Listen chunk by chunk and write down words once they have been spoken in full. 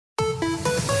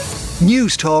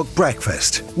News Talk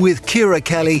Breakfast with Ciara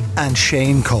Kelly and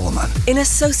Shane Coleman. In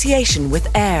association with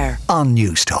AIR on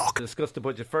News Talk. To discuss the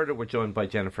budget further, we're joined by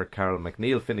Jennifer Carroll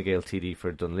McNeill, Fine Gael TD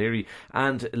for Dún Laoghaire,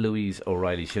 and Louise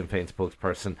O'Reilly, Sinn Féin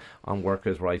spokesperson on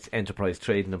workers' rights, enterprise,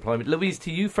 trade and employment. Louise,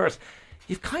 to you first.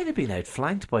 You've kind of been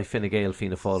outflanked by Fine Gael,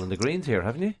 Fianna Fáil and the Greens here,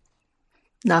 haven't you?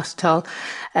 Not at all.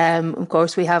 Of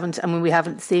course, we haven't. I mean, we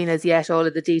haven't seen as yet all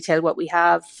of the detail. What we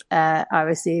have are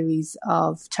a series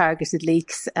of targeted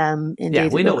leaks. Indeed, yeah,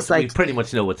 we know. We pretty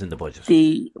much know what's in the budget.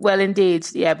 Indeed,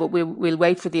 yeah. But we'll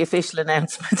wait for the official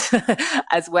announcement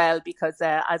as well, because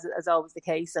as always the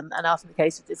case, and often the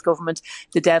case with this government,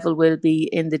 the devil will be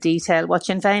in the detail. What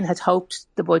Sinn Féin had hoped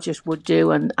the budget would do,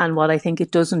 and what I think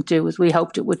it doesn't do, is we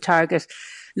hoped it would target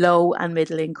low and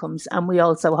middle incomes, and we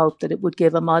also hope that it would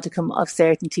give a modicum of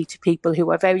certainty to people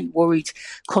who are very worried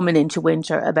coming into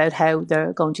winter about how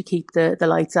they're going to keep the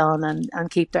lights on and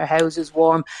keep their houses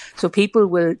warm. So people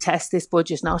will test this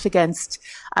budget not against,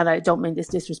 and I don't mean this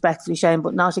disrespectfully, Shane,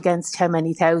 but not against how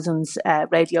many thousands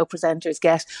radio presenters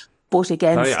get, but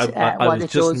against I was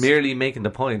just merely making the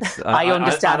point. I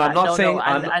understand. I'm not saying.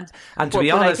 And to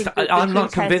be honest, I'm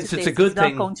not convinced it's a good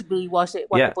thing. It's not going to be what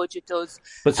the budget does.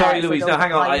 But sorry, Louise. Now,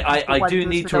 hang on. I do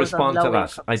need to respond to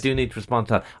that. I do need to respond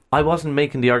to that. I wasn't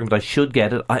making the argument I should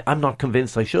get it. I'm not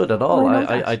convinced I should at all.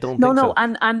 I don't think so. No,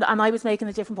 and I was making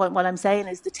a different point. What I'm saying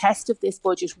is the test of this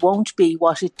budget won't be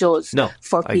what it does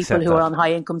for people who are on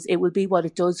high incomes. It will be what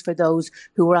it does for those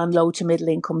who are on low to middle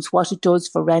incomes, what it does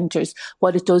for renters,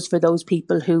 what it does for those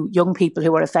young people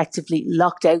who are effectively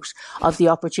locked out of the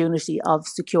opportunity of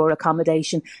secure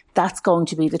accommodation. That's going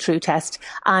to be the true test.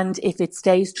 And if it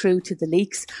stays true to the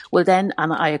leaks, well then,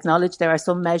 and I acknowledge there are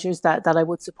some measures that I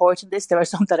would support in this. There are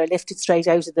some that are lifted straight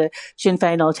out of the Sinn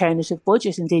Féin alternative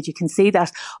budget. Indeed, you can see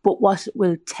that. But what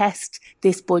will test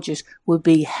this budget will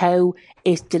be how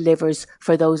it delivers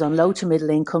for those on low to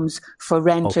middle incomes, for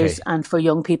renters and for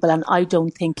young people. And I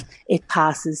don't think it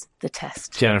passes the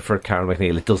test. Jennifer Carroll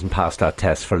McNeill, it doesn't pass that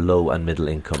test for low and middle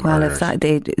income earners.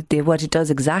 What it does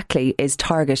exactly is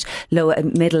target low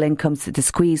and middle incomes, the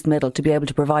squeezed middle, to be able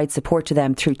to provide support to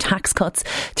them through tax cuts,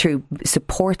 through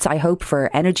supports, I hope, for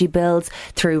energy bills,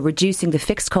 through reducing the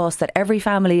fixed costs that every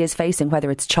family is facing, whether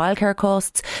it's childcare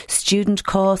costs, student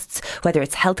costs, whether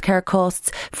it's healthcare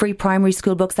costs, free primary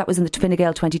school books. That was in the Fine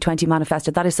Gael 2020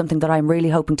 manifesto. That is something that I'm really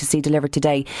hoping to see delivered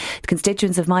today. The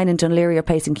constituents of mine in Dún Laoghaire are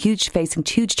facing huge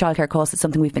childcare costs. It's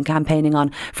something we've been campaigning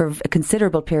on for a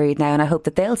considerable period now, and I hope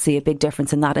that they'll see a big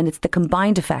difference in that. And it's the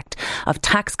combined effect of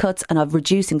tax cuts and of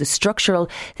reducing the structural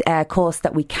costs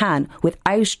that we can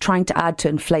without trying to add to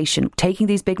inflation, taking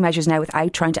these big measures now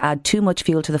without trying to add too much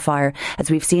fuel to the fire, as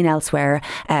we've seen elsewhere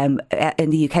in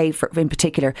the UK in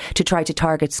particular, to try to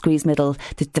target squeeze middle,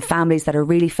 the families that are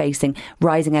really facing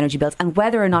rising energy bills. And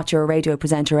whether or not you're a radio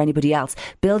presenter or anybody else,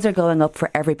 bills are going up for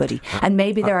everybody. And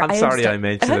maybe there are... I'm sorry I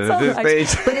mentioned it at this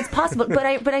stage. But it's possible. But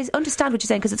I understand what you're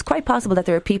saying, because it's quite possible that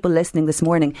there are people listening this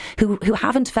morning who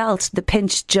haven't felt the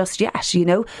pinch just yet,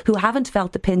 who haven't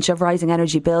felt the pinch of rising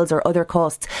energy bills or other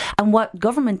costs. And what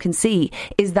government can see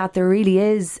is that there really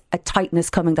is a tightness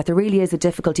coming, that there really is a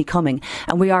difficulty coming.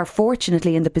 And we are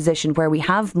fortunately in the position where we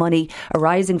have money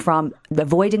arising from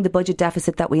avoiding the budget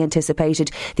deficit that we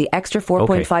anticipated, the extra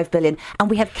 4.5 billion. And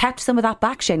we have kept some of that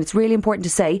back, Shane. It's really important to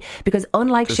say, because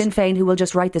unlike Sinn Féin, who will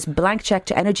just write this blank cheque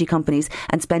to energy companies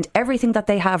and spend everything that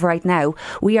they have right now,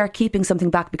 we are keeping something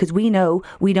back because we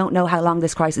don't know how long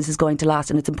this crisis is going to last,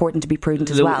 and it's important to be prudent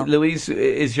as well. Louise,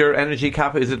 is your energy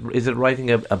cap, is it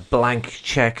writing a blank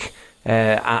cheque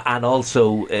and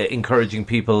also encouraging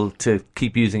people to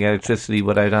keep using electricity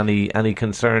without any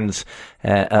concerns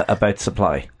about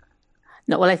supply?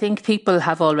 No, well, I think people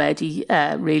have already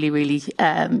really,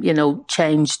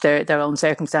 changed their own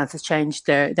circumstances, changed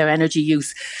their energy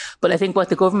use. But I think what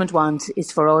the government want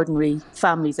is for ordinary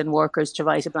families and workers to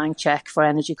write a blank cheque for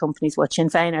energy companies. What Sinn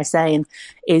Féin are saying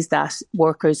is that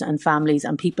workers and families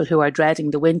and people who are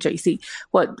dreading the winter, you see,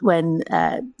 when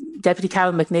Deputy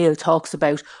Carroll McNeill talks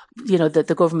about, that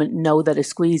the government know that a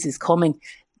squeeze is coming,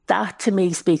 that to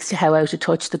me speaks to how out of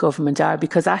touch the government are,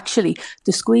 because actually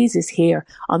the squeeze is here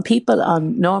on people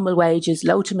on normal wages,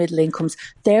 low to middle incomes.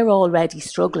 They're already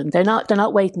struggling. They're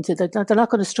not waiting they're not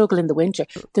going to struggle in the winter.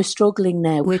 They're struggling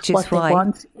now. Which is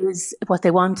what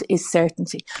they want is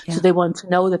certainty. Yeah. So they want to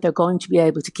know that they're going to be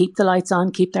able to keep the lights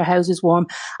on, keep their houses warm,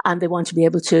 and they want to be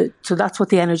able to. So that's what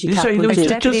the energy cap will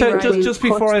do. Just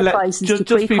before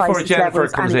Jennifer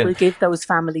comes in, it will give those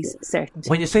families certainty.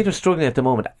 When you say they're struggling at the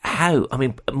moment, how? I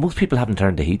mean, most people haven't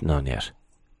turned the heating on yet.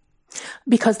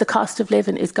 Because the cost of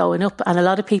living is going up and a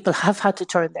lot of people have had to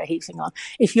turn their heating on.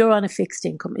 If you're on a fixed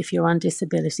income, if you're on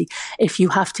disability, if you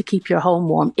have to keep your home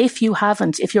warm, if you're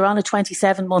on a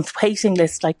 27-month waiting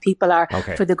list like people are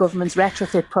for the government's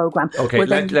retrofit programme. Okay, well,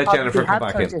 let Jennifer come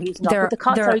back in.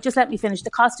 Sorry, just let me finish. The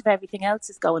cost of everything else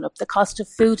is going up. The cost of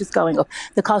food is going up.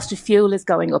 The cost of fuel is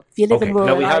going up. If you live in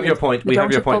rural we have your point. We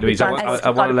have your point, Louise. I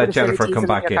want to let Jennifer come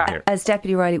back in here. As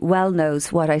Deputy Riley well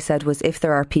knows, what I said was if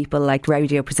there are people like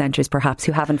radio presenters perhaps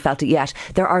who haven't felt it yet,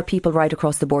 there are people right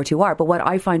across the board who are. But what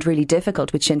I find really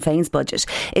difficult with Sinn Féin's budget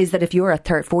is that if you're at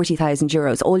 40,000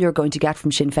 euros, all you're going to get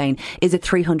from Sinn Féin is a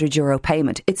 €300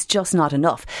 payment. It's just not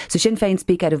enough. So Sinn Féin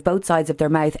speak out of both sides of their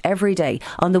mouth every day.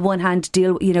 On the one hand,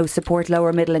 support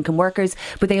lower middle income workers,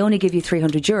 but they only give you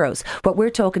 €300. What we're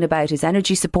talking about is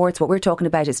energy supports. What we're talking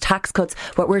about is tax cuts.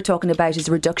 What we're talking about is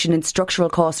a reduction in structural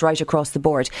costs right across the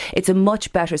board. It's a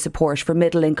much better support for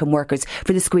middle income workers,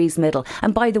 for the squeezed middle.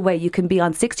 And by the way, you can be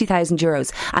on 60,000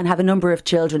 euros and have a number of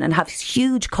children and have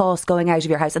huge costs going out of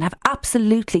your house and have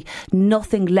absolutely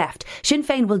nothing left. Sinn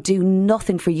Féin will do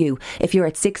nothing for you if you're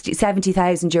at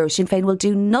 70,000 euros. Sinn Féin will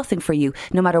do nothing for you,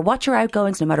 no matter what your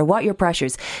outgoings, no matter what your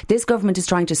pressures. This government is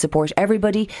trying to support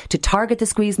everybody, to target the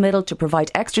squeezed middle, to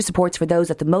provide extra supports for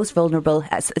those at the most vulnerable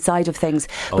side of things.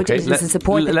 But it is a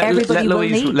support that everybody will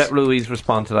need. Let Louise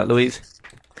respond to that. Louise?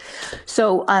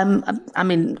 So,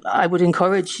 I would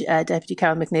encourage Deputy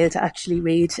Carol McNeill to actually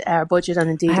read our budget and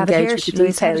indeed engage with the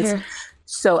details.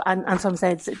 So, and some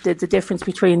say the difference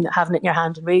between having it in your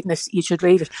hand and reading it, you should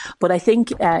read it. But I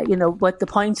think, what the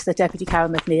point that Deputy Carol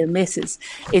McNeill misses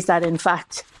is that, in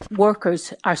fact,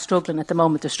 workers are struggling at the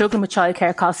moment. They're struggling with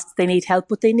childcare costs. They need help,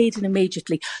 but they need it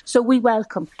immediately. So we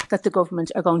welcome that the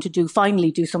government are going to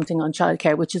finally do something on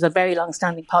childcare, which is a very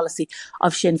long-standing policy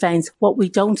of Sinn Féin's. What we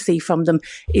don't see from them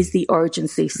is the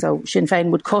urgency. So Sinn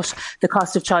Féin would cut the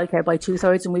cost of childcare by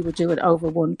 2/3 and we would do it over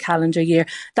one calendar year.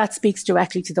 That speaks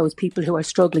directly to those people who are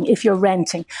struggling. If you're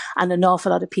renting, and an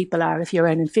awful lot of people are, if you're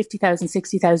earning 50,000,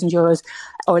 60,000 euros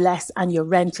or less and you're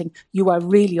renting, you are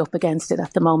really up against it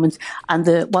at the moment. And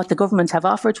what the government have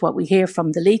offered, what we hear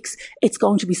from the leaks, it's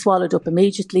going to be swallowed up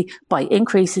immediately by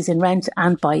increases in rent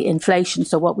and by inflation.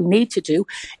 So what we need to do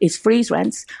is freeze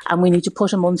rents, and we need to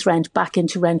put a month's rent back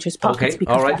into renters' pockets. Okay,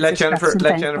 all right. Let Jennifer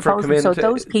come in. So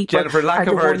those people, Jennifer, lack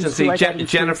of urgency.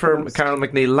 Jennifer, Carol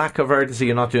McNeill, lack of urgency.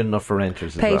 You're not doing enough for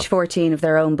renters. Page 14 of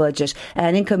their own budget.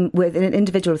 An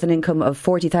individual with an income of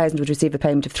 40,000 would receive a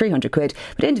payment of £300,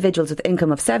 but individuals with an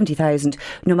income of 70,000,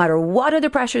 no matter what other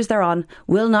pressures they're on,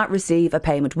 will not receive a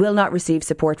payment, will not receive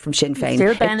support from Sinn Féin.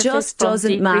 It just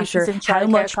doesn't matter how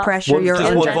much pressure you're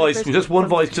under. Just one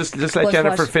voice. Just let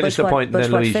Jennifer finish the point. But and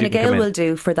then what Louise, Fine Gael will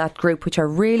do for that group, which are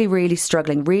really, really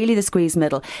struggling, really the squeezed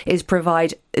middle, is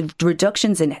provide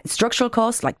reductions in structural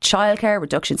costs like childcare,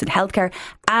 reductions in healthcare,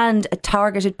 and a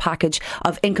targeted package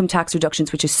of income tax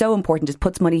reductions, which is so important. It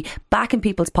puts money back in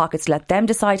people's pockets to let them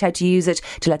decide how to use it,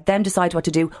 to let them decide what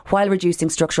to do while reducing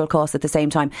structural costs at the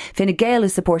same time. Fine Gael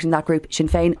is supporting that group. Sinn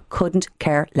Féin couldn't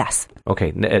care less.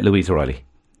 Okay, Louise O'Reilly.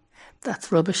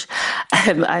 That's rubbish.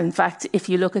 In fact, if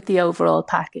you look at the overall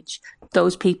package,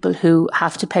 those people who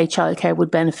have to pay childcare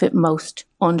would benefit most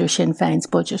under Sinn Féin's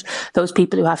budget. Those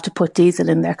people who have to put diesel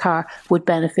in their car would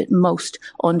benefit most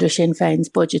under Sinn Féin's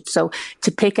budget. So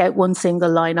to pick out one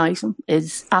single line item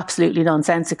is absolutely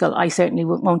nonsensical. I certainly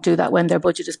won't do that when their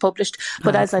budget is published.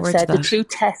 But as I've said, the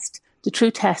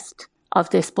true test of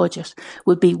this budget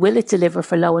would be, will it deliver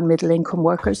for low and middle income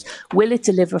workers? Will it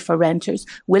deliver for renters?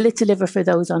 Will it deliver for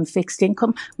those on fixed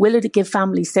income? Will it give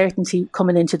families certainty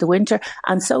coming into the winter?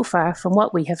 And so far, from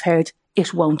what we have heard,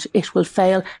 it won't. It will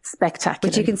fail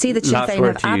spectacularly. But you can see that Sinn Féin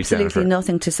have absolutely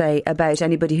nothing to say about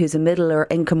anybody who's a middle or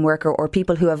income worker or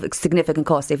people who have significant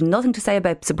costs. They have nothing to say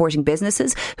about supporting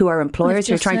businesses who are employers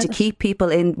who are trying to keep people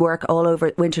in work all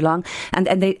over winter long, and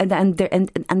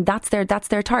that's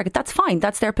their target. That's fine.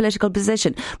 That's their political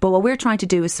position. But what we're trying to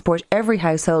do is support every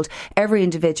household, every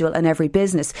individual, and every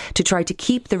business to try to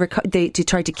keep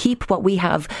what we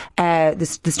have,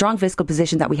 the strong fiscal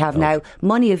position that we have now,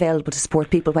 money available to support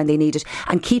people when they need it,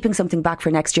 and keeping something back for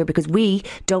next year, because we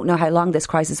don't know how long this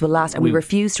crisis will last, and we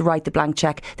refuse to write the blank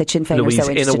cheque that Sinn Féin are so interested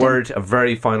in. Louise, in a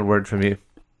very final word from you.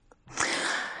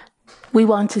 We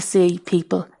want to see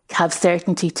people have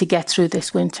certainty to get through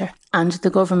this winter, and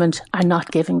the government are not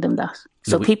giving them that.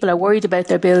 So people are worried about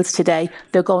their bills today.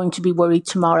 They're going to be worried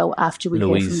tomorrow after we hear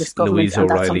from this government. Louise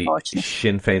and O'Reilly, that's unfortunate.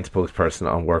 Sinn Féin spokesperson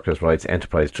on workers' rights,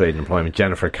 enterprise, trade and employment.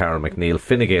 Jennifer Carol McNeill,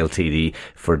 Fine Gael TD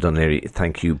for Dún Laoghaire.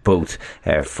 Thank you both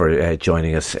for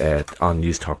joining us on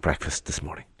News Talk Breakfast this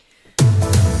morning.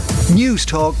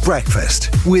 Newstalk Breakfast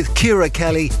with Ciara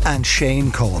Kelly and Shane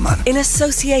Coleman. In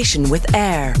association with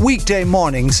AIR. Weekday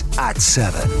mornings at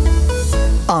 7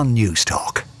 on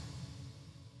Newstalk.